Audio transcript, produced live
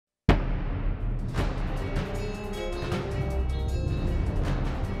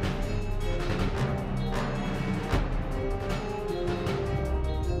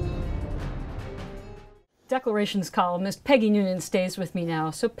Declarations columnist Peggy Noonan stays with me now.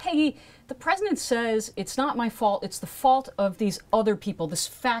 So Peggy, the president says it's not my fault, it's the fault of these other people, this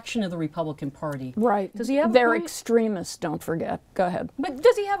faction of the Republican Party. Right. Does he have They're a point? extremists, don't forget. Go ahead. But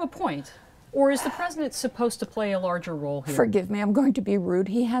does he have a point? Or is the president supposed to play a larger role here? Forgive me, I'm going to be rude.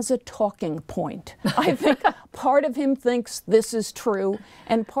 He has a talking point. I think part of him thinks this is true,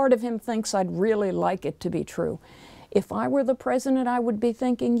 and part of him thinks I'd really like it to be true. If I were the president, I would be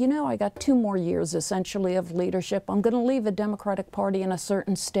thinking, you know, I got 2 more years essentially of leadership. I'm going to leave a Democratic Party in a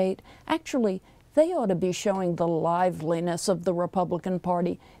certain state. Actually, they ought to be showing the liveliness of the Republican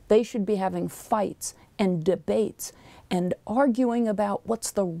Party. They should be having fights and debates and arguing about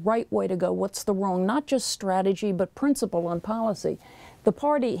what's the right way to go, what's the wrong, not just strategy, but principle and policy. The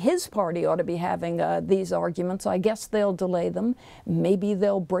party, his party, ought to be having these arguments. I guess they'll delay them. Maybe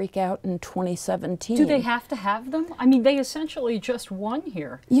they'll break out in 2017. Do they have to have them? I mean, they essentially just won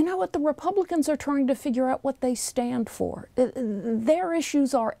here. You know what? The Republicans are trying to figure out what they stand for. Their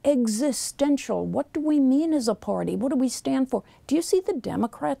issues are existential. What do we mean as a party? What do we stand for? Do you see the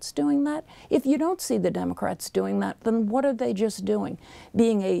Democrats doing that? If you don't see the Democrats doing that, then what are they just doing?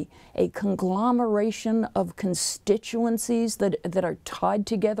 Being a conglomeration of constituencies that are tied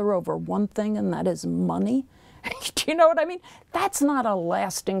together over one thing, and that is money. Do you know what I mean? That's not a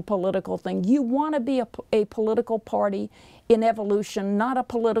lasting political thing. You want to be a political party in evolution, not a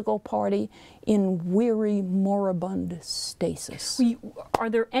political party in weary, moribund stasis. Are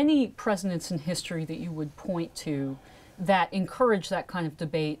there any presidents in history that you would point to that encourage that kind of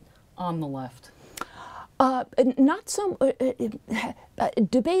debate on the left? Not so.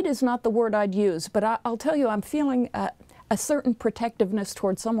 Debate is not the word I'd use, but I'll tell you, I'm feeling a certain protectiveness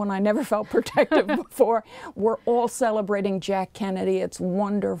towards someone I never felt protective before. We're all celebrating Jack Kennedy. It's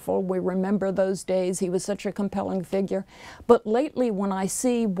wonderful. We remember those days. He was such a compelling figure. But lately, when I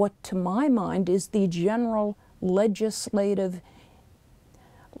see what, to my mind, is the general legislative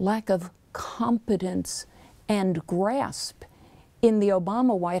lack of competence and grasp in the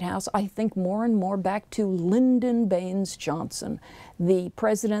Obama White House, I think more and more back to Lyndon Baines Johnson. The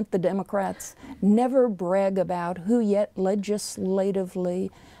president, the Democrats, never brag about who yet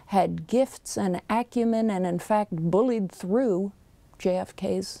legislatively had gifts and acumen and in fact bullied through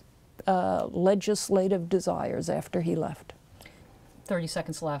JFK's legislative desires after he left. 30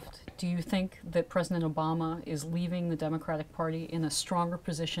 seconds left. Do you think that President Obama is leaving the Democratic Party in a stronger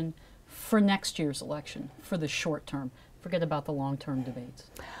position for next year's election, for the short term? Forget about the long-term debates.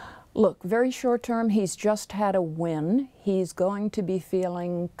 Look, very short term, he's just had a win. He's going to be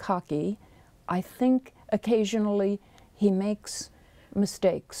feeling cocky. I think occasionally he makes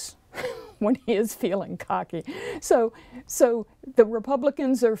mistakes when he is feeling cocky. So the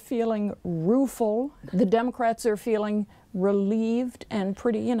Republicans are feeling rueful. The Democrats are feeling relieved and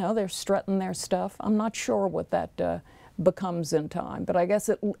pretty, you know, they're strutting their stuff. I'm not sure what that becomes in time, but I guess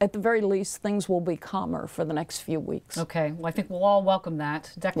at the very least things will be calmer for the next few weeks. Okay, well I think we'll all welcome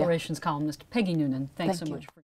that. Declarations columnist Peggy Noonan, thanks so much.